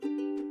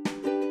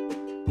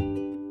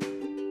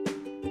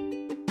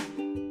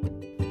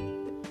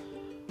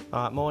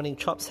All right, morning,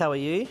 Chops. How are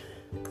you?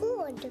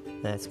 Good.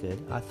 That's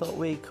good. I thought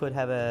we could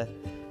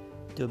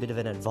do a bit of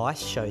an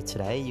advice show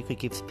today. You could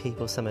give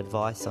people some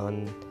advice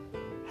on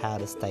how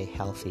to stay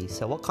healthy.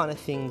 So what kind of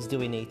things do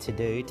we need to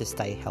do to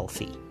stay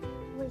healthy?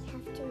 We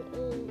have to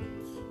eat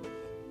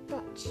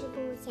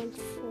vegetables and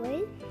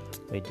fruit.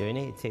 We do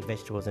need to eat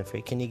vegetables and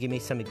fruit. Can you give me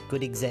some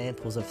good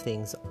examples of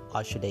things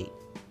I should eat?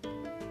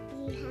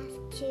 You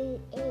have to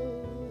eat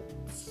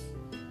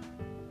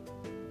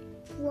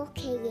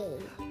broccoli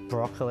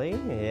Broccoli,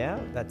 yeah,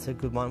 that's a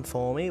good one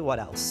for me. What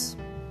else?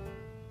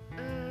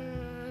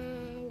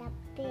 and a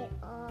bit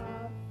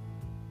of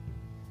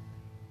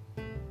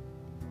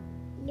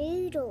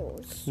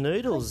noodles.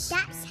 Noodles.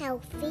 That's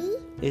healthy,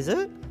 Is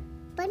it?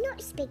 but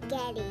not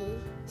spaghetti.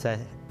 So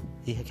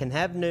you can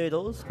have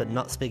noodles, but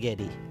not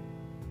spaghetti.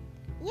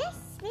 Yes,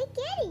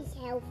 spaghetti's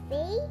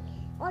healthy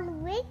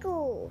on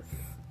Wiggles.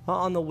 Oh,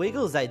 on the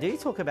Wiggles, they do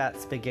talk about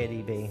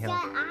spaghetti being So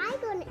healthy. I'm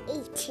gonna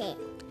eat it.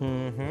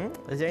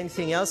 Is there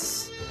anything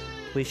else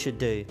we should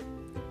do?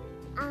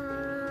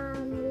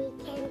 We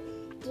can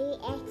do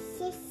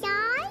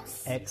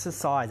exercise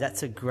Exercise.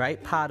 That's a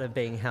great part of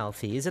being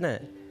healthy, isn't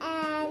it?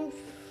 and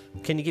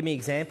Can you give me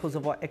examples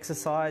of what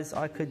exercise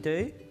I could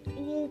do?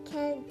 you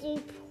can do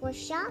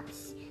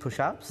push-ups,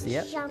 Push-ups,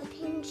 yep.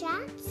 jumping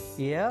jacks,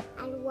 Yep.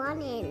 and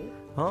running.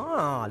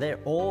 Ah, they're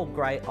all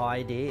great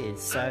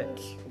ideas. So,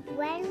 And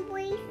when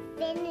we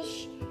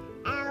finish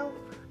our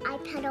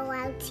iPad or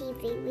our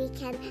TV, we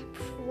can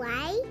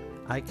play.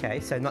 okay,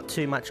 so not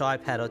too much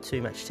iPad or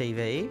too much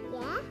TV.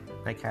 Yeah.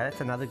 Okay,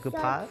 that's another good So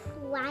part.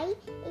 play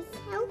is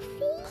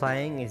healthy.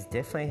 Playing is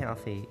definitely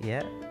healthy,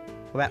 yeah.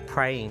 What about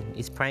praying?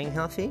 Is praying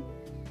healthy?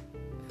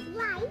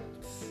 Right.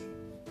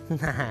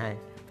 No,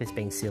 just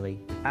being silly.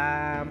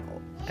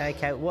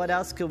 Okay, what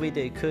else could we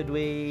do?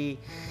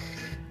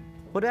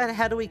 What about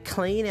how do we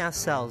clean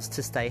ourselves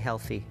to stay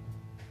healthy?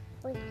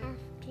 We have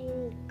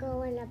to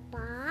go in a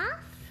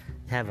bath.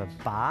 Have a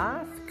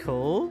bath,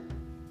 cool.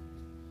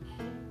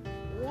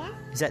 Yeah.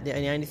 Is that the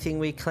only thing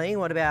we clean?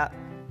 What about,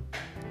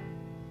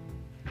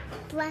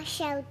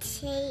 Brush our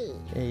teeth.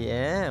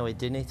 yeah, we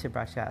do need to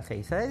brush our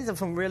teeth. So these are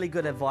some really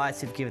good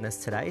advice you've given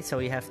us today. So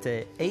we have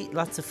to eat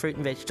lots of fruit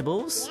and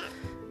vegetables, Yeah.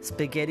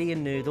 spaghetti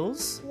and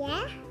noodles.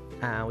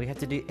 Yeah. We have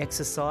to do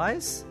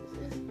exercise,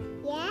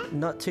 Yeah.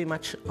 not too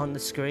much on the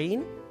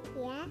screen,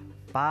 Yeah.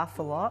 bath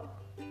a lot,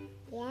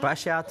 Yeah.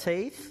 brush our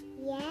teeth.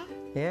 Yeah.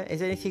 Yeah, is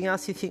there anything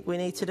else you think we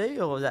need to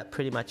do, or is that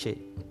pretty much it?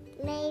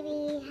 Maybe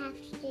you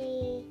have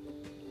to.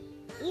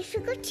 You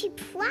forgot to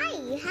pray.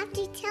 You have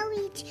to tell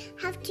each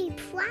have to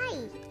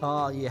pray.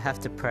 Oh, you have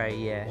to pray,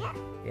 yeah. Yeah.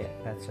 Yeah,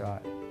 that's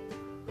right.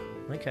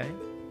 Okay.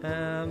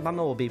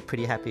 Mama will be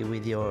pretty happy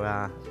with your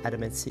how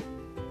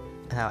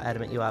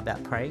adamant you are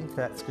about praying, so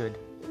that's good.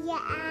 Yeah,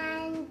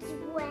 and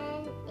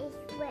when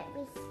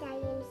we stay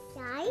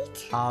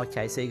inside. Oh,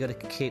 okay, so you got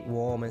to keep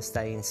warm and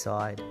stay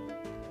inside.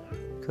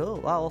 Cool.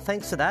 Well,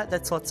 thanks for that.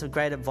 That's lots of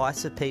great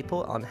advice for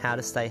people on how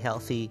to stay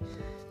healthy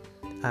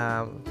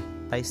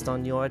based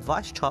on your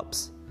advice,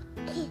 Chops.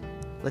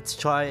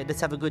 Let's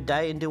have a good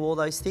day and do all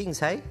those things,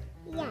 hey?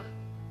 Yeah.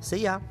 See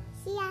ya.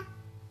 See ya.